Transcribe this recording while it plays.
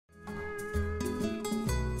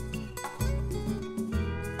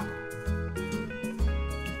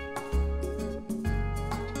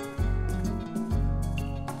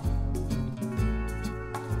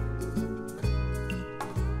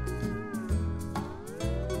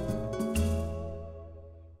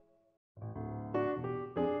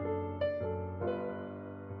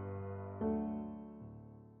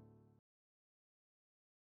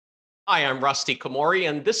Hi, I'm Rusty Komori,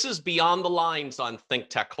 and this is Beyond the Lines on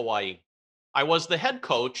ThinkTech Hawaii. I was the head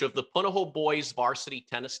coach of the Punahou boys varsity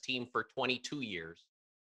tennis team for 22 years,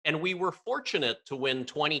 and we were fortunate to win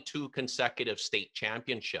 22 consecutive state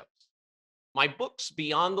championships. My books,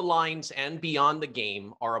 Beyond the Lines and Beyond the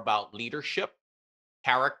Game, are about leadership,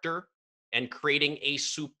 character, and creating a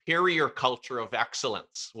superior culture of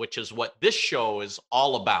excellence, which is what this show is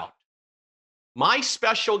all about. My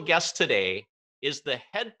special guest today is the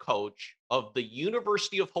head coach of the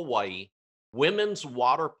University of Hawaii women's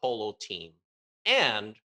water polo team,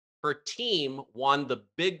 and her team won the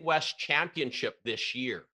Big West Championship this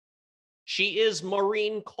year. She is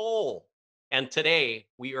Maureen Cole, and today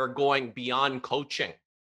we are going beyond coaching.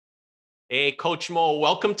 Hey, Coach Mo,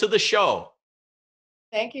 welcome to the show.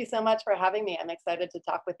 Thank you so much for having me. I'm excited to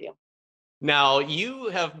talk with you. Now, you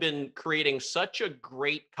have been creating such a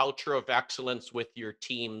great culture of excellence with your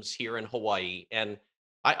teams here in Hawaii. And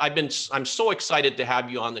I'm so excited to have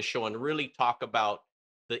you on the show and really talk about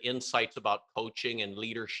the insights about coaching and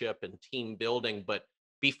leadership and team building. But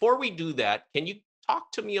before we do that, can you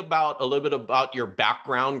talk to me about a little bit about your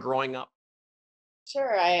background growing up?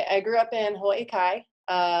 Sure. I grew up in Hawaii Kai,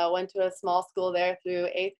 went to a small school there through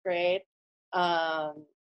eighth grade. Um,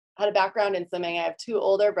 had a background in swimming. I have two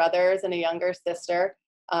older brothers and a younger sister.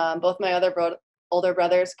 Both my older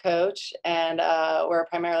brothers coach and were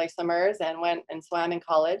primarily swimmers and went and swam in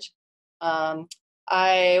college. Um,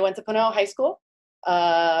 I went to Punahou High School.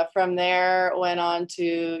 From there, went on to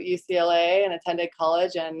UCLA and attended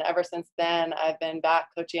college. And ever since then, I've been back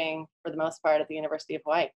coaching for the most part at the University of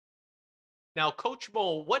Hawaii. Now, Coach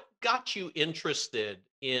Mo, what got you interested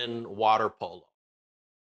in water polo?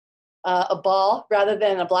 A ball rather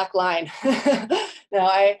than a black line. No,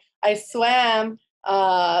 I swam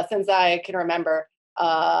since I can remember.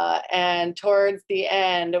 And towards the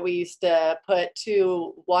end, we used to put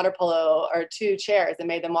two water polo or two chairs and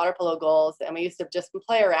made them water polo goals. And we used to just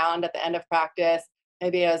play around at the end of practice,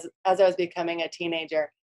 maybe as I was becoming a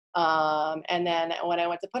teenager. And then when I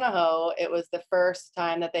went to Punahou, it was the first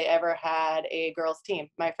time that they ever had a girls team,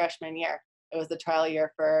 my freshman year. It was the trial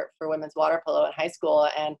year for women's water polo in high school.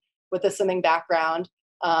 And with a swimming background,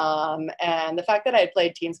 and the fact that I had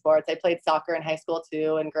played team sports, I played soccer in high school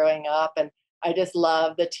too, and growing up, and I just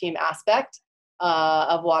love the team aspect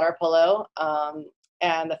of water polo,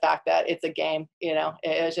 and the fact that it's a game. It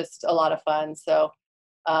was just a lot of fun. So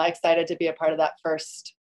excited to be a part of that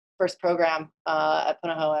first program at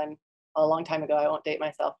Punahou, and a long time ago. I won't date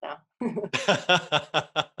myself now.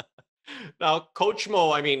 Now, Coach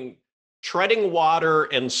Mo, I mean, treading water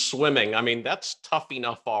and swimming, I mean, that's tough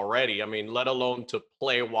enough already. I mean, let alone to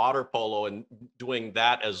play water polo and doing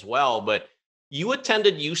that as well. But you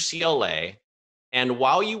attended UCLA, and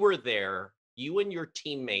while you were there, you and your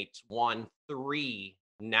teammates won three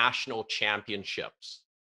national championships.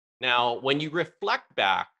 Now, when you reflect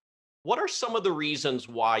back, what are some of the reasons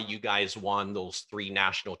why you guys won those three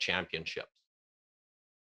national championships?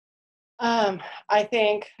 I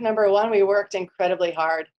think number one, we worked incredibly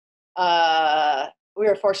hard. We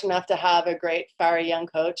were fortunate enough to have a great, fiery young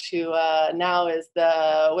coach who now is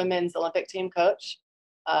the women's Olympic team coach.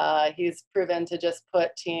 He's proven to just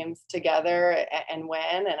put teams together and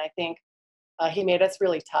win. And I think he made us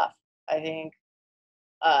really tough. I think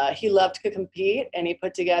he loved to compete, and he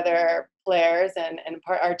put together players, and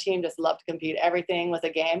our team just loved to compete. Everything was a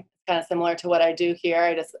game. It's kind of similar to what I do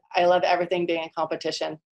here. I love everything being a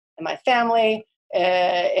competition. In my family,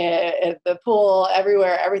 at the pool,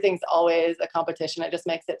 everywhere, everything's always a competition. It just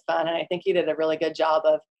makes it fun, and I think he did a really good job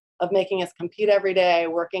of making us compete every day,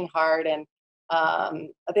 working hard, and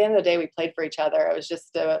at the end of the day, we played for each other. It was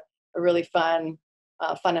just a really fun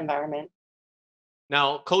environment.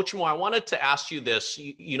 Now, Coach Mo, I wanted to ask you this.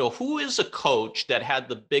 Who is a coach that had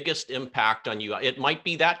the biggest impact on you? It might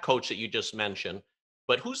be that coach that you just mentioned,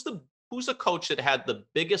 but who's a coach that had the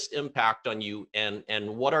biggest impact on you, and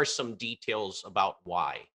what are some details about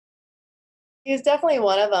why? He's definitely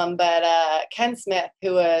one of them, but Ken Smith,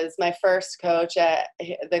 who was my first coach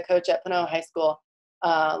the coach at Pano High School,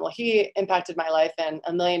 well, he impacted my life in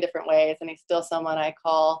a million different ways, and he's still someone I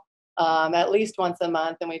call at least once a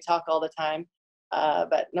month, and we talk all the time.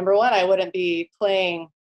 But number one, I wouldn't be playing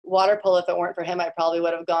water polo if it weren't for him. I probably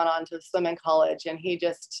would have gone on to swim in college, and he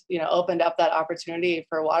just opened up that opportunity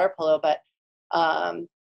for water polo. But I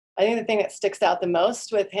think the thing that sticks out the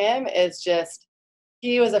most with him is just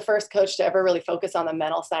he was the first coach to ever really focus on the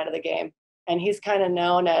mental side of the game. And he's kind of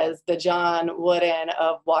known as the John Wooden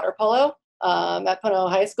of water polo at Pano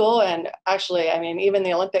High School. And actually, I mean, even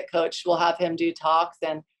the Olympic coach will have him do talks.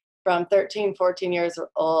 And from 13, 14 years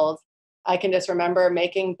old, I can just remember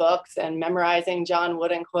making books and memorizing John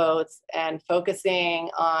Wooden quotes and focusing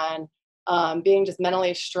on being just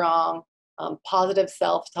mentally strong, positive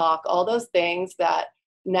self-talk, all those things that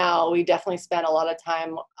now we definitely spend a lot of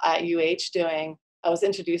time at UH doing. I was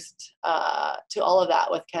introduced to all of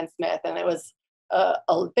that with Ken Smith, and it was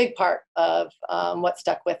a big part of what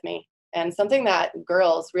stuck with me, and something that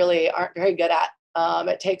girls really aren't very good at.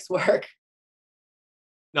 It takes work.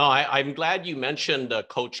 No, I'm glad you mentioned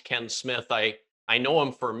Coach Ken Smith. I know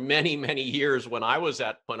him for many, many years when I was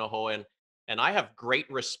at Punahou, and I have great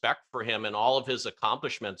respect for him and all of his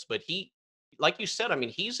accomplishments. But he, like you said, I mean,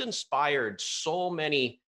 he's inspired so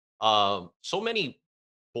many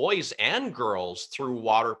boys and girls through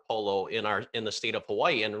water polo in the state of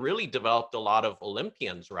Hawaii, and really developed a lot of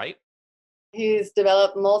Olympians, right? He's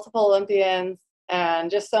developed multiple Olympians and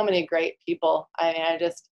just so many great people. I mean, I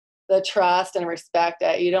just, the trust and respect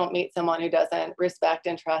that you don't meet someone who doesn't respect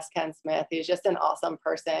and trust Ken Smith. He's just an awesome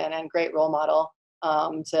person and great role model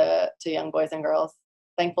to young boys and girls.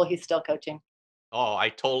 Thankful he's still coaching. Oh, I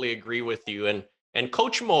totally agree with you. And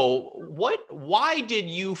Coach Mo, why did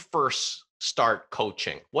you first start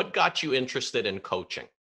coaching? What got you interested in coaching?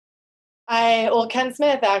 Well, Ken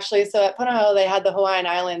Smith actually. So at Punahou, they had the Hawaiian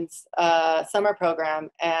Islands summer program,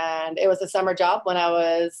 and it was a summer job. When I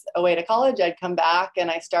was away to college, I'd come back and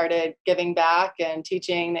I started giving back and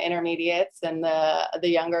teaching the intermediates and the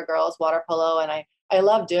younger girls water polo, and I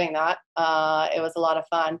loved doing that. It was a lot of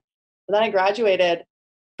fun. But then I graduated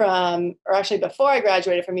from, or actually before I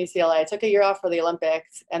graduated from UCLA, I took a year off for the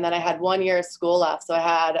Olympics, and then I had 1 year of school left. So I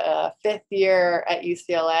had a fifth year at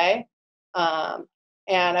UCLA. Um,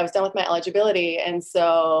 and I was done with my eligibility. And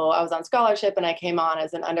so I was on scholarship and I came on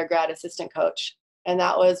as an undergrad assistant coach. And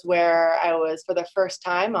that was where I was for the first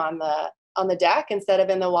time on the deck instead of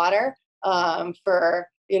in the water for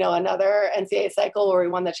another NCAA cycle where we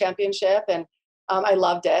won the championship. And I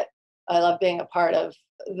loved it. I loved being a part of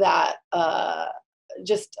that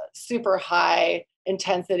just super high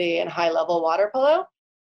intensity and high level water polo.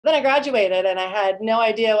 Then I graduated and I had no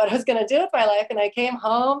idea what I was going to do with my life. And I came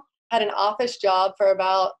home, had an office job for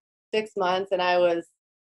about 6 months, and I was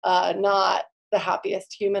not the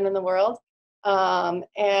happiest human in the world. And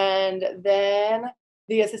then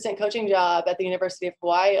the assistant coaching job at the University of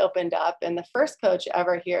Hawaii opened up, and the first coach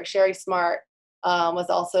ever here, Sherry Smart, was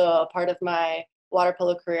also a part of my water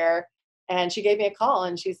polo career. And she gave me a call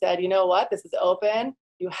and she said, you know what, this is open.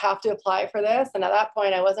 You have to apply for this. And at that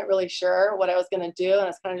point, I wasn't really sure what I was going to do. And I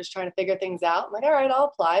was kind of just trying to figure things out. I'm like, all right, I'll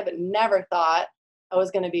apply, but never thought I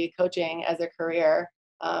was going to be coaching as a career.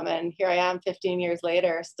 And here I am 15 years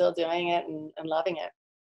later, still doing it and loving it.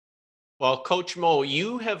 Well, Coach Mo,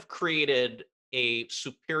 you have created a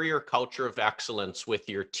superior culture of excellence with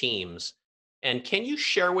your teams. And can you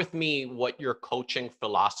share with me what your coaching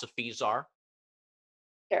philosophies are?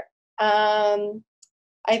 Sure.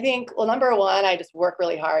 I think, well, number one, I just work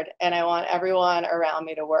really hard and I want everyone around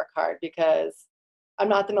me to work hard because I'm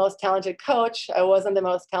not the most talented coach. I wasn't the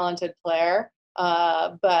most talented player.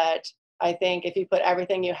 But I think if you put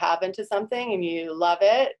everything you have into something and you love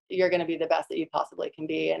it, you're going to be the best that you possibly can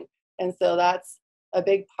be. And so that's a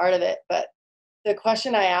big part of it. But the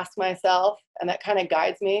question I ask myself, and that kind of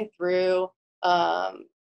guides me through um,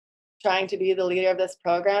 trying to be the leader of this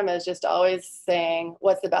program, is just always saying,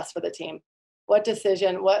 what's the best for the team? What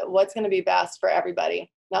decision, what's going to be best for everybody?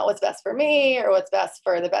 Not what's best for me or what's best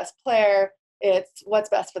for the best player. It's what's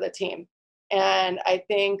best for the team. And I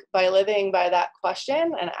think by living by that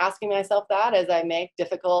question and asking myself that as I make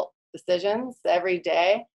difficult decisions every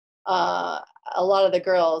day, a lot of the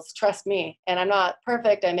girls trust me. And I'm not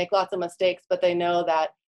perfect. I make lots of mistakes, but they know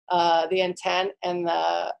that the intent and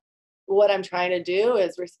what I'm trying to do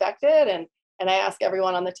is respected. And I ask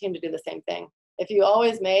everyone on the team to do the same thing. If you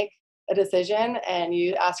always make a decision and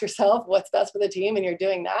you ask yourself what's best for the team and you're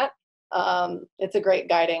doing that, it's a great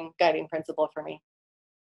guiding principle for me.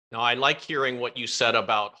 Now, I like hearing what you said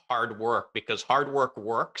about hard work because hard work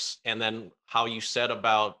works. And then how you said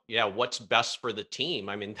about, yeah, what's best for the team.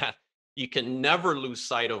 I mean, that you can never lose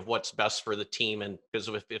sight of what's best for the team. And because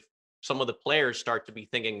if some of the players start to be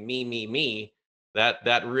thinking me,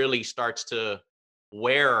 that really starts to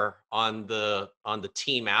wear on the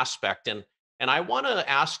team aspect. And I want to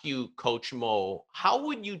ask you, Coach Mo, how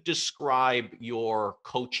would you describe your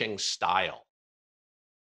coaching style?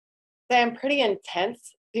 Say I'm pretty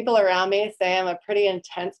intense. People around me say I'm a pretty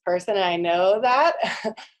intense person, and I know that.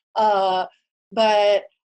 uh, but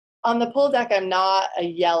on the pool deck, I'm not a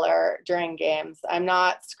yeller during games. I'm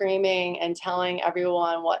not screaming and telling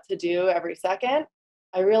everyone what to do every second.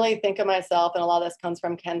 I really think of myself, and a lot of this comes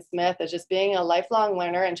from Ken Smith, as just being a lifelong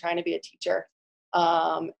learner and trying to be a teacher.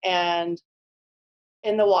 And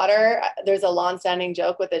in the water, there's a long-standing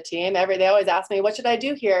joke with the team. They always ask me, what should I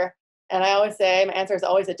do here? And I always say, my answer is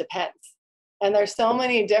always, it depends. And there's so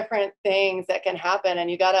many different things that can happen,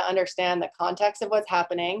 and you got to understand the context of what's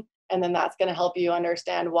happening. And then that's going to help you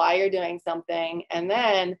understand why you're doing something. And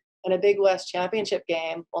then in a Big West championship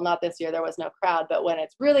game, well, not this year, there was no crowd, but when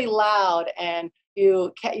it's really loud and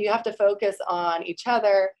you have to focus on each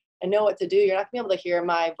other and know what to do. You're not gonna be able to hear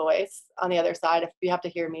my voice on the other side. If you have to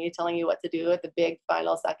hear me telling you what to do at the big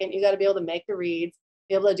final second, you got to be able to make the reads,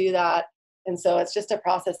 be able to do that. And so it's just a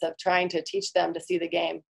process of trying to teach them to see the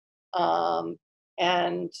game,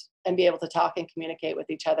 and be able to talk and communicate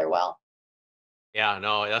with each other well. Yeah,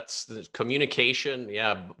 no, that's the communication.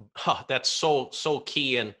 Yeah, that's so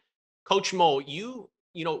key. And Coach Mo,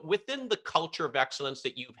 within the culture of excellence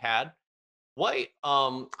that you've had,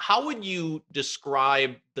 how would you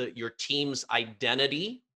describe your team's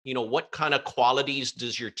identity? What kind of qualities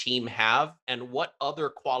does your team have, and what other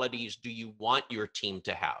qualities do you want your team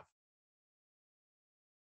to have?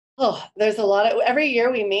 Oh, there's a lot of, every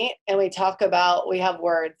year we meet and we talk about, we have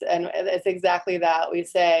words, and it's exactly that. We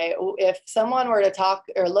say, if someone were to talk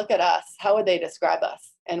or look at us, how would they describe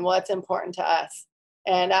us and what's important to us?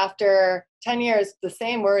 And after 10 years, the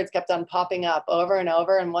same words kept on popping up over and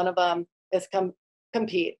over. And one of them is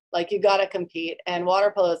compete. Like, you got to compete. And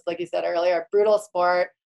water polo is, like you said earlier, a brutal sport.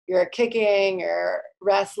 You're kicking, you're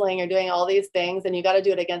wrestling, you're doing all these things, and you got to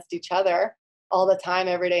do it against each other all the time,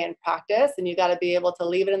 every day in practice. And you got to be able to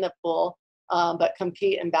leave it in the pool, but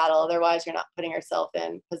compete in battle. Otherwise, you're not putting yourself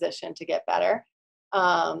in position to get better.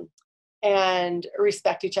 Um, and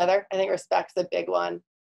respect each other. I think respect's a big one.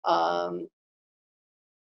 Um,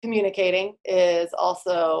 Communicating is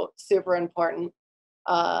also super important.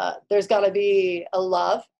 There's got to be a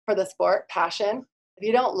love for the sport, passion. If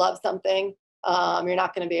you don't love something, you're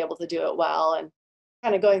not going to be able to do it well. And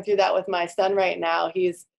kind of going through that with my son right now.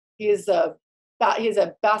 He's a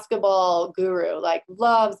basketball guru, like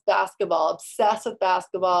loves basketball, obsessed with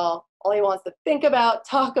basketball. All he wants to think about,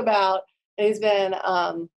 talk about. And he's been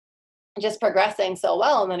just progressing so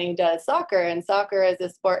well. And then he does soccer, and soccer is a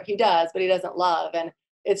sport he does, but he doesn't love. And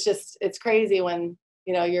it's crazy when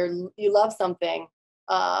you love something,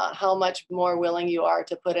 how much more willing you are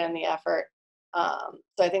to put in the effort.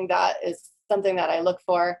 So I think that is something that I look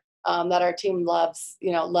for, that our team loves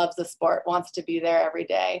the sport, wants to be there every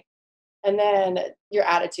day. And then your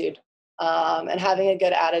attitude, and having a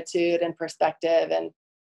good attitude and perspective. And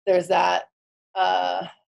there's that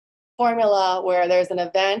formula where there's an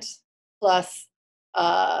event plus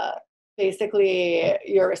basically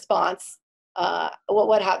your response.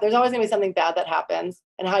 There's always going to be something bad that happens,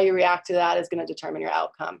 and how you react to that is going to determine your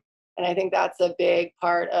outcome. And I think that's a big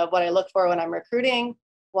part of what I look for when I'm recruiting,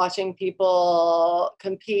 watching people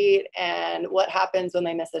compete, and what happens when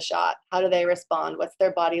they miss a shot. How do they respond? What's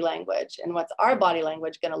their body language? And what's our body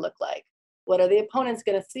language going to look like? What are the opponents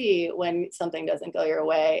going to see when something doesn't go your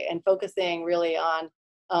way? And focusing really on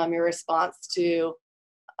your response to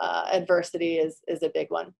adversity is a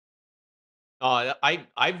big one.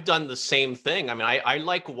 I've done the same thing. I mean, I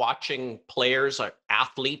like watching players,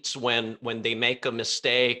 athletes, when they make a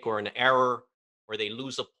mistake or an error, or they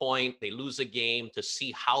lose a point, they lose a game, to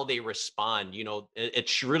see how they respond.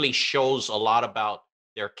 It really shows a lot about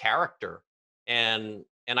their character, and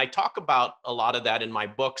I talk about a lot of that in my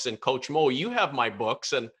books. And Coach Mo, you have my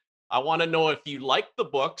books, and I want to know if you liked the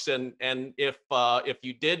books, and if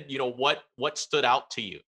you did, what stood out to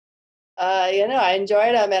you. I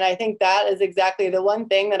enjoyed them. And I think that is exactly the one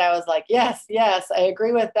thing that I was like, yes, yes, I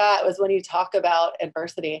agree with that, was when you talk about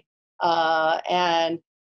adversity, and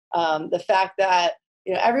the fact that,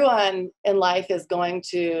 everyone in life is going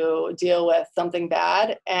to deal with something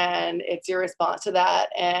bad, and it's your response to that,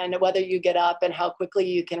 and whether you get up and how quickly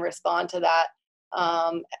you can respond to that.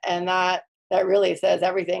 And that really says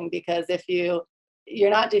everything, because if you're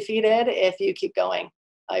not defeated if you keep going.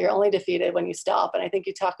 You're only defeated when you stop. And I think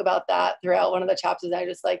you talk about that throughout one of the chapters. And I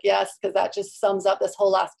just like, yes, because that just sums up this whole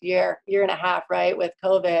last year and a half, right? With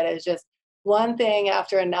COVID, is just one thing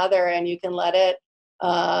after another, and you can let it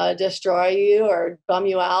destroy you or bum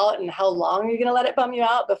you out. And how long are you going to let it bum you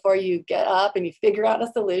out before you get up and you figure out a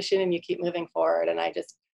solution and you keep moving forward? And I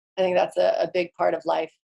think that's a big part of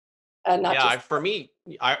life. And not Yeah, just for me,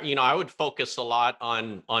 I would focus a lot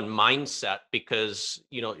on mindset, because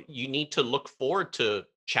you need to look forward to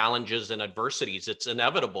challenges and adversities. It's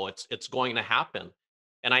inevitable. It's going to happen,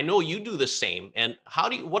 and I know you do the same. And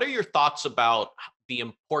what are your thoughts about the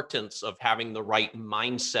importance of having the right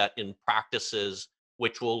mindset in practices,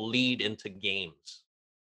 which will lead into games?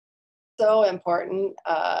 so important.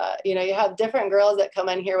 You know, you have different girls that come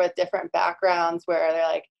in here with different backgrounds where they're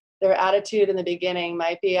like, their attitude in the beginning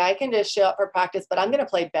might be, I can just show up for practice, but I'm going to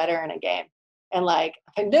play better in a game. And like,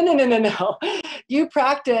 no. You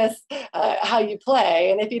practice how you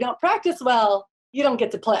play. And if you don't practice well, you don't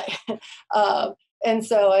get to play. And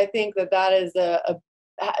so I think that that is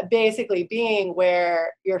basically being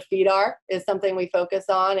where your feet are is something we focus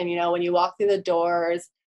on. And, you know, when you walk through the doors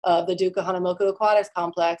of the Duke Kahanamoku Aquatics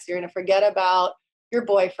Complex, you're going to forget about your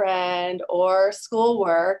boyfriend or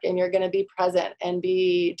schoolwork, and you're going to be present and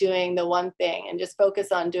be doing the one thing and just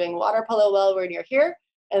focus on doing water polo well when you're here.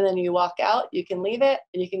 And then you walk out, you can leave it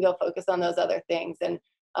and you can go focus on those other things. And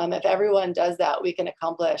if everyone does that, we can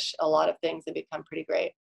accomplish a lot of things and become pretty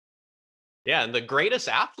great. Yeah, and the greatest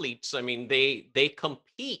athletes, I mean, they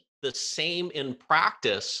compete the same in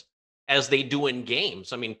practice as they do in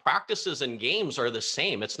games. I mean, practices and games are the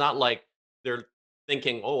same. It's not like they're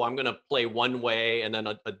thinking, "Oh, I'm going to play one way and then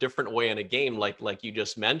a different way in a game," like you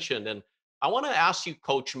just mentioned. And I want to ask you,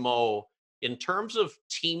 Coach Mo, in terms of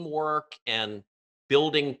teamwork and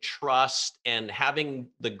building trust and having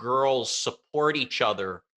the girls support each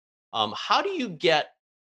other, how do you get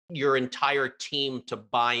your entire team to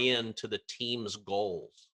buy into the team's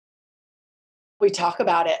goals? We talk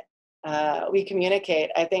about it. We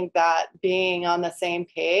communicate. I think that being on the same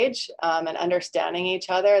page and understanding each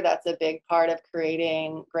other, that's a big part of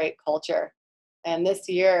creating great culture. And this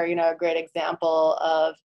year, you know, a great example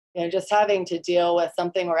of, you know, just having to deal with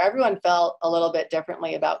something where everyone felt a little bit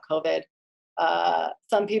differently about COVID.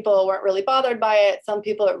 Some people weren't really bothered by it. Some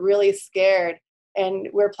people are really scared. And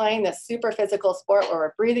we're playing this super physical sport where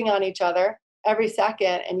we're breathing on each other every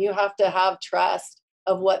second, and you have to have trust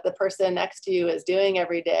of what the person next to you is doing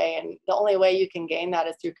every day. And the only way you can gain that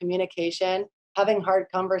is through communication, having hard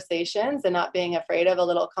conversations and not being afraid of a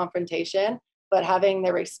little confrontation, but having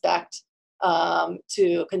the respect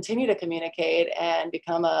to continue to communicate and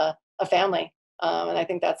become a family. And I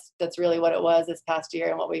think that's really what it was this past year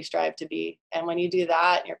and what we strive to be. And when you do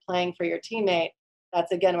that and you're playing for your teammate,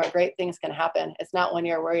 that's again where great things can happen. It's not when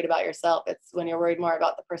you're worried about yourself, it's when you're worried more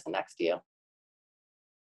about the person next to you.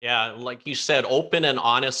 Yeah, like you said, open and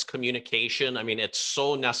honest communication. I mean, it's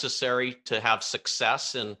so necessary to have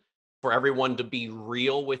success and for everyone to be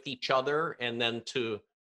real with each other and then to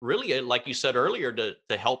really, like you said earlier,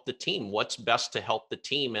 to help the team. What's best to help the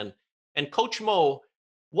team? And Coach Mo,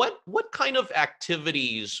 what kind of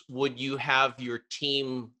activities would you have your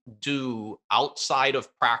team do outside of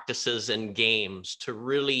practices and games to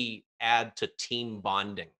really add to team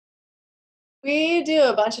bonding? We do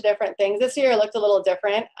a bunch of different things. This year it looked a little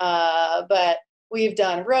different, but we've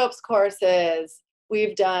done ropes courses.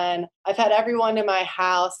 I've had everyone in my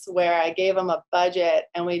house where I gave them a budget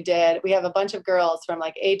and we have a bunch of girls from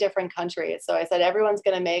like 8 different countries. So I said, everyone's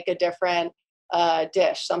going to make a different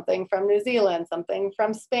dish, something from New Zealand, something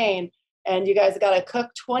from Spain. And you guys got to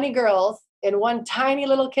cook 20 girls in one tiny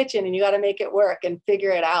little kitchen and you got to make it work and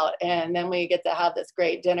figure it out. And then we get to have this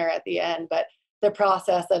great dinner at the end. But the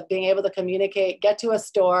process of being able to communicate, get to a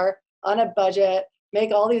store on a budget,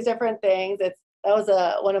 make all these different things. That was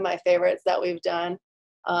one of my favorites that we've done.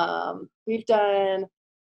 We've done,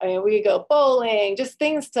 I mean, we go bowling, just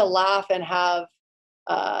things to laugh and have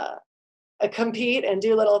compete and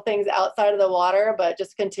do little things outside of the water, but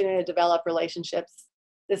just continue to develop relationships.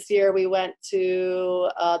 This year we went to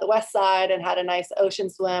the west side and had a nice ocean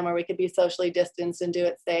swim where we could be socially distanced and do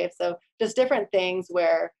it safe. So just different things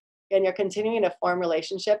where, and you're continuing to form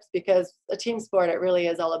relationships because a team sport, it really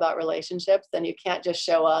is all about relationships. And you can't just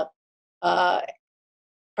show up,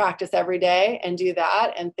 practice every day and do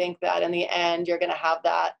that and think that in the end, you're going to have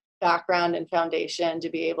that background and foundation to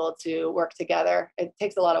be able to work together. It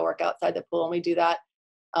takes a lot of work outside the pool, and we do that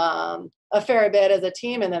a fair bit as a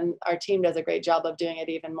team. And then our team does a great job of doing it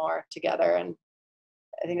even more together. And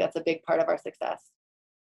I think that's a big part of our success.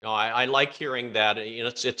 No, I like hearing that. You know,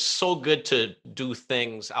 it's so good to do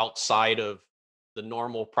things outside of the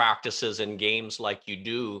normal practices and games like you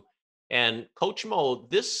do. And Coach Mo,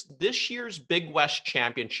 this year's Big West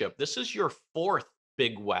Championship, this is your fourth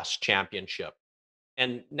Big West Championship.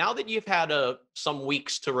 And now that you've had some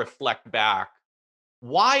weeks to reflect back,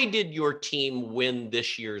 why did your team win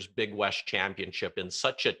this year's Big West Championship in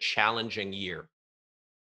such a challenging year?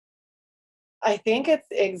 I think it's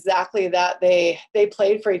exactly that they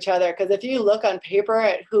played for each other. Because if you look on paper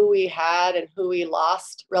at who we had and who we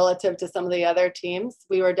lost relative to some of the other teams,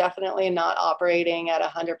 we were definitely not operating at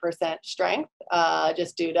 100% strength,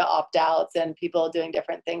 just due to opt-outs and people doing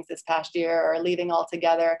different things this past year or leaving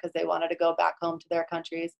altogether because they wanted to go back home to their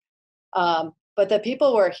countries. But the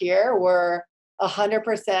people who were here were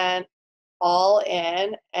 100% all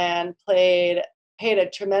in and paid a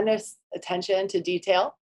tremendous attention to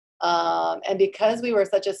detail. And because we were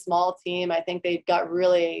such a small team, I think they got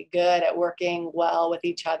really good at working well with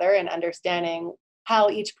each other and understanding how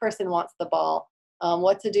each person wants the ball,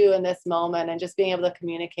 what to do in this moment, and just being able to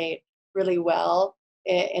communicate really well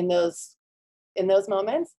in those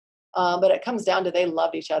moments. But it comes down to they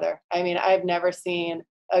loved each other. I mean, I've never seen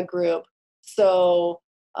a group so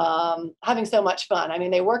having so much fun. I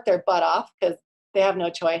mean, they work their butt off because they have no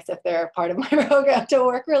choice if they're part of my program to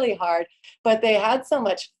work really hard, but they had so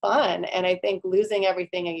much fun. And I think losing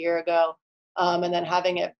everything a year ago and then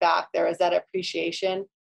having it back, there was that appreciation.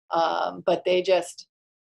 But they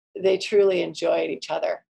truly enjoyed each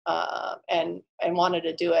other and wanted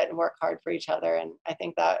to do it and work hard for each other. And I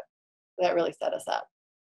think that really set us up.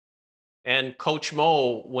 And Coach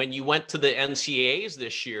Mo, when you went to the NCAAs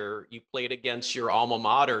this year, you played against your alma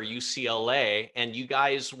mater, UCLA, and you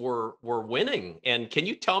guys were winning. And can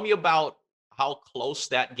you tell me about how close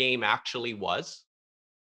that game actually was?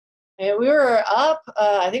 And we were up,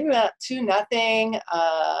 I think we went up 2-0.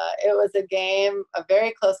 It was a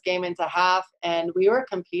very close game into half, and we were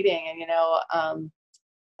competing. And,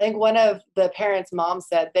 I think one of the parents' moms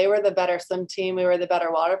said they were the better swim team, we were the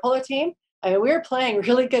better water polo team. I mean, we were playing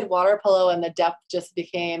really good water polo, and the depth just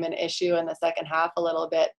became an issue in the second half a little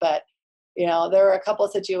bit. But, there were a couple of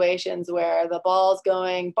situations where the ball's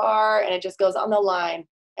going bar and it just goes on the line.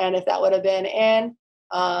 And if that would have been in,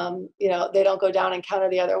 they don't go down and counter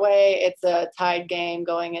the other way. It's a tied game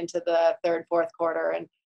going into the third, fourth quarter. And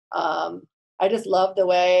I just love the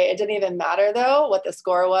way it didn't even matter, though, what the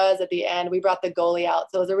score was at the end. We brought the goalie out.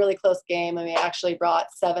 So it was a really close game. And we actually brought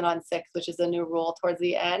 7-on-6, which is a new rule, towards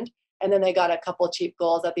the end. And then they got a couple cheap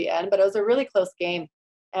goals at the end, but it was a really close game.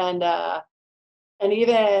 And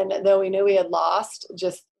even though we knew we had lost,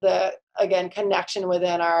 just the, again, connection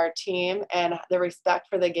within our team and the respect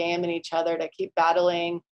for the game and each other to keep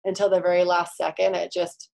battling until the very last second. It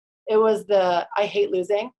was I hate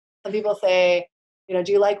losing. Some people say,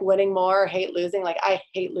 do you like winning more or hate losing? Like, I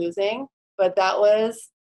hate losing, but that was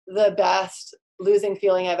the best losing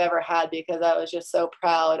feeling I've ever had, because I was just so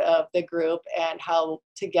proud of the group and how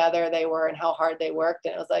together they were and how hard they worked.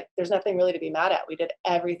 And it was like, there's nothing really to be mad at. We did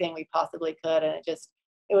everything we possibly could. And it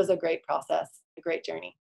was a great process, a great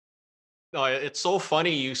journey. No, it's so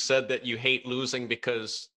funny you said that you hate losing,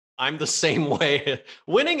 because I'm the same way.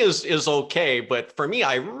 Winning is okay, but for me,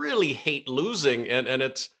 I really hate losing.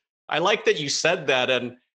 And I like that you said that.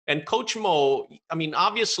 And Coach Mo, I mean,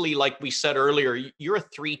 obviously, like we said earlier, you're a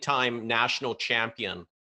 3-time national champion.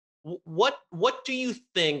 What do you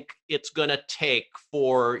think it's going to take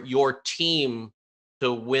for your team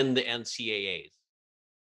to win the NCAAs?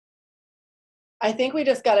 I think we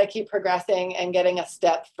just got to keep progressing and getting a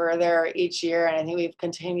step further each year. And I think we've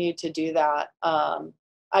continued to do that.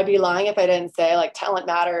 I'd be lying if I didn't say, like, talent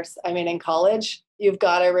matters. I mean, in college, you've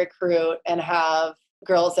got to recruit and have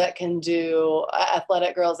girls that can do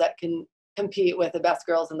athletic girls that can compete with the best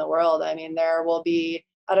girls in the world. I mean, there will be,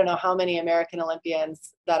 I don't know how many American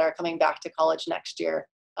Olympians that are coming back to college next year.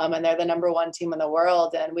 And they're the #1 team in the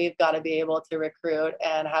world. And we've got to be able to recruit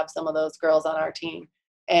and have some of those girls on our team.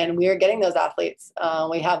 And we are getting those athletes.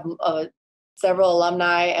 We have several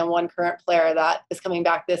alumni and one current player that is coming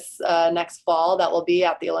back this next fall that will be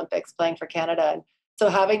at the Olympics playing for Canada. And so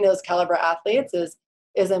having those caliber athletes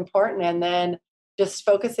is important. And then just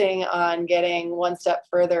focusing on getting one step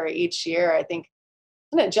further each year. I think,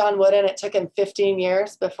 isn't it John Wooden? It took him 15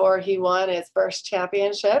 years before he won his first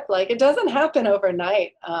championship. Like, it doesn't happen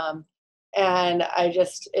overnight. And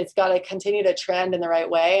it's got to continue to trend in the right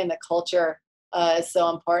way. And the culture is so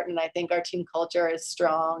important. I think our team culture is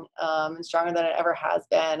strong and stronger than it ever has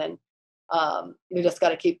been. And we just got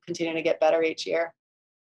to keep continuing to get better each year.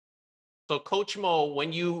 So, Coach Mo,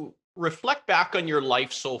 when you reflect back on your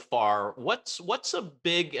life so far, what's a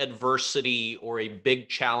big adversity or a big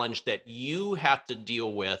challenge that you had to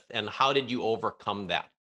deal with, and how did you overcome that?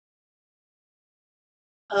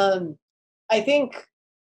 I think,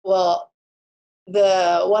 well,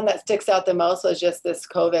 the one that sticks out the most was just this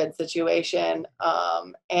COVID situation.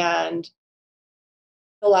 And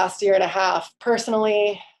the last year and a half,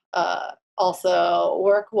 personally, also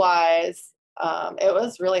work-wise, it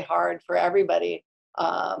was really hard for everybody.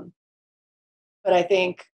 But I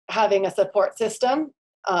think having a support system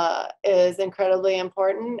is incredibly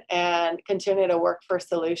important, and continue to work for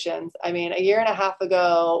solutions. I mean, a year and a half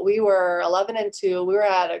ago, we were 11-2. We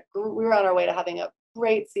were on our way to having a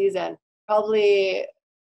great season, probably,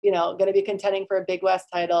 going to be contending for a Big West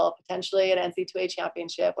title, potentially an NCAA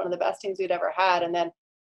championship, one of the best teams we'd ever had. And then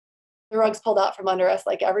the rug's pulled out from under us,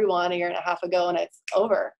 like everyone, a year and a half ago, and it's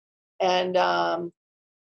over. And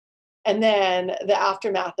then the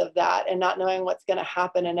aftermath of that and not knowing what's going to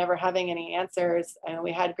happen and never having any answers. And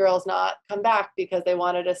we had girls not come back because they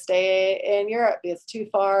wanted to stay in Europe. It's too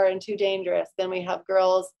far and too dangerous. Then we have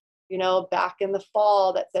girls, back in the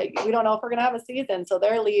fall that say, we don't know if we're going to have a season. So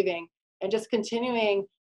they're leaving, and just continuing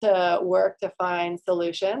to work to find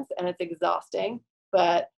solutions. And it's exhausting.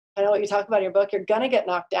 But I know what you talk about in your book, you're going to get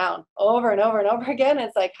knocked down over and over and over again.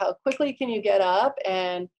 It's like, how quickly can you get up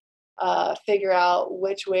and figure out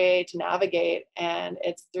which way to navigate? And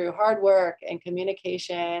it's through hard work and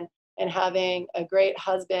communication and having a great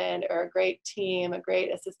husband or a great team, a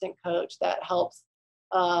great assistant coach that helps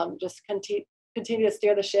just continue to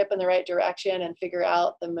steer the ship in the right direction and figure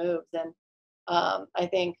out the moves. And I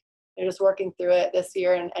think you're just working through it this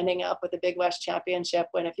year and ending up with the Big West Championship,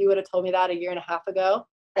 when if you would have told me that a year and a half ago,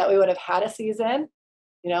 that we would have had a season,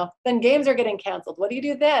 then games are getting canceled. What do you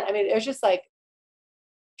do then? I mean, it was just like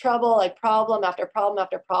trouble, like problem after problem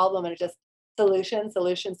after problem, and it's just solution.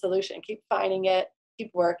 Keep finding it,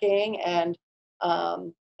 keep working, and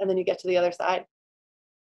then you get to the other side.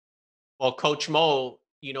 Well, Coach Mo,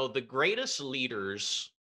 the greatest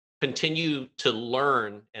leaders continue to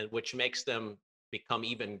learn, and which makes them become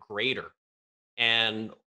even greater.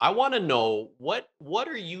 And I want to know, what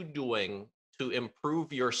are you doing to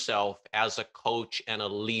improve yourself as a coach and a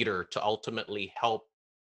leader to ultimately help,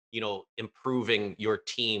 improving your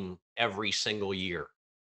team every single year?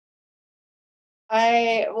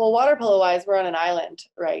 Well, water polo wise, we're on an island,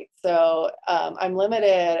 right? So I'm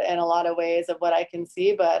limited in a lot of ways of what I can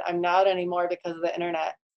see, but I'm not anymore because of the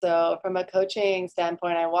internet. So from a coaching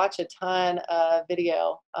standpoint, I watch a ton of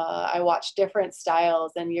video. I watch different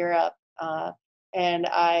styles in Europe, and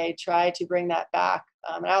I try to bring that back.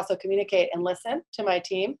 I also communicate and listen to my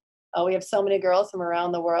team. We have so many girls from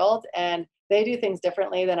around the world, and they do things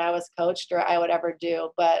differently than I was coached or I would ever do.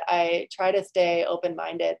 But I try to stay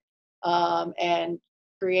open-minded, and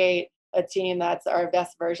create a team that's our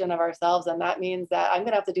best version of ourselves. And that means that I'm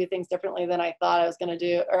going to have to do things differently than I thought I was going to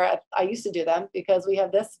do, or I used to do them, because we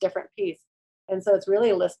have this different piece. And so it's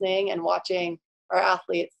really listening and watching our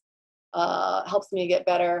athletes helps me get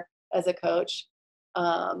better as a coach.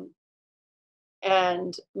 Um,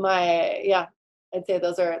 and I'd say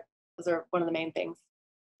those are one of the main things.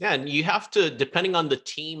 Yeah, and you have to, depending on the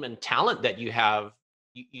team and talent that you have,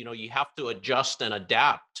 you have to adjust and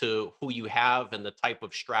adapt to who you have and the type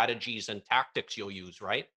of strategies and tactics you'll use,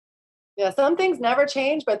 right? Yeah, some things never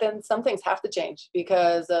change, but then some things have to change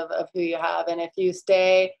because of who you have. And if you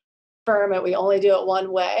stay firm and we only do it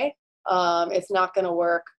one way, it's not going to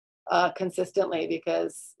work consistently,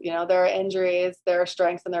 because there are injuries, there are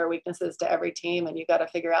strengths, and there are weaknesses to every team, and you got to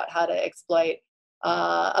figure out how to exploit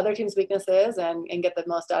other teams' weaknesses and get the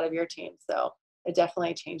most out of your team. So it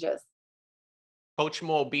definitely changes. Coach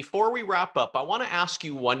Mo, before we wrap up, I want to ask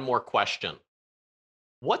you one more question.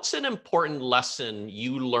 What's an important lesson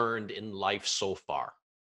you learned in life so far?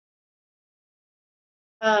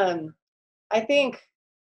 Um, I think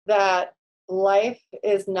that life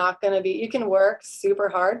is not going to be, you can work super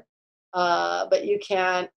hard, but you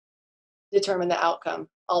can't determine the outcome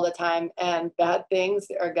all the time, and bad things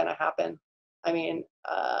are going to happen. I mean,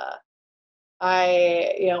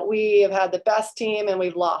 we have had the best team and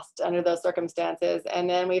we've lost under those circumstances. And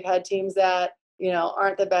then we've had teams that,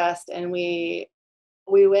 aren't the best, and we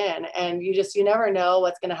win. And you never know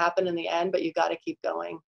what's going to happen in the end, but you got to keep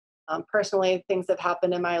going. Personally, things have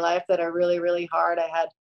happened in my life that are really, really hard. I had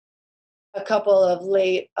a couple of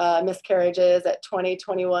late miscarriages at 20,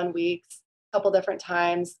 21 weeks, a couple different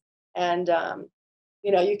times. And,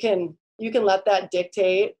 you can let that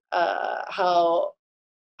dictate how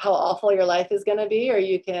awful your life is going to be, or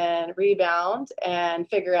you can rebound and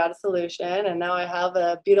figure out a solution. And now I have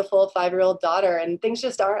a beautiful 5-year-old daughter, and things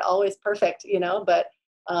just aren't always perfect, but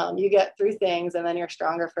you get through things and then you're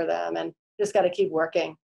stronger for them, and just got to keep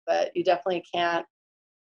working. But you definitely can't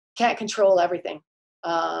control everything,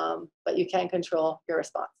 but you can control your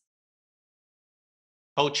response.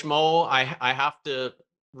 Coach Mo, I have to,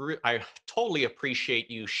 I totally appreciate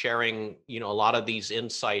you sharing, a lot of these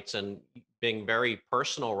insights and being very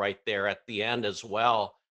personal right there at the end as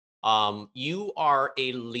well. You are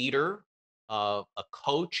a leader, a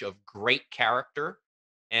coach of great character,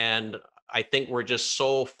 and I think we're just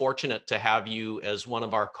so fortunate to have you as one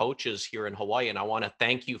of our coaches here in Hawaii. And I want to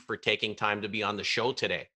thank you for taking time to be on the show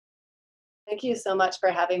today. Thank you so much for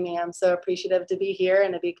having me. I'm so appreciative to be here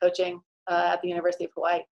and to be coaching at the University of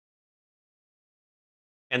Hawaii.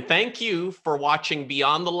 And thank you for watching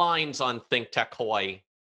Beyond the Lines on ThinkTech Hawaii.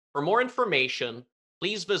 For more information,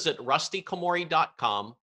 please visit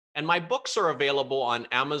rustykomori.com, and my books are available on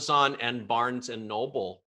Amazon and Barnes and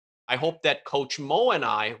Noble. I hope that Coach Mo and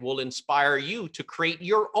I will inspire you to create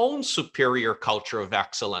your own superior culture of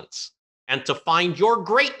excellence and to find your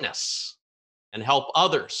greatness and help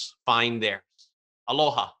others find theirs.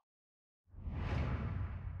 Aloha.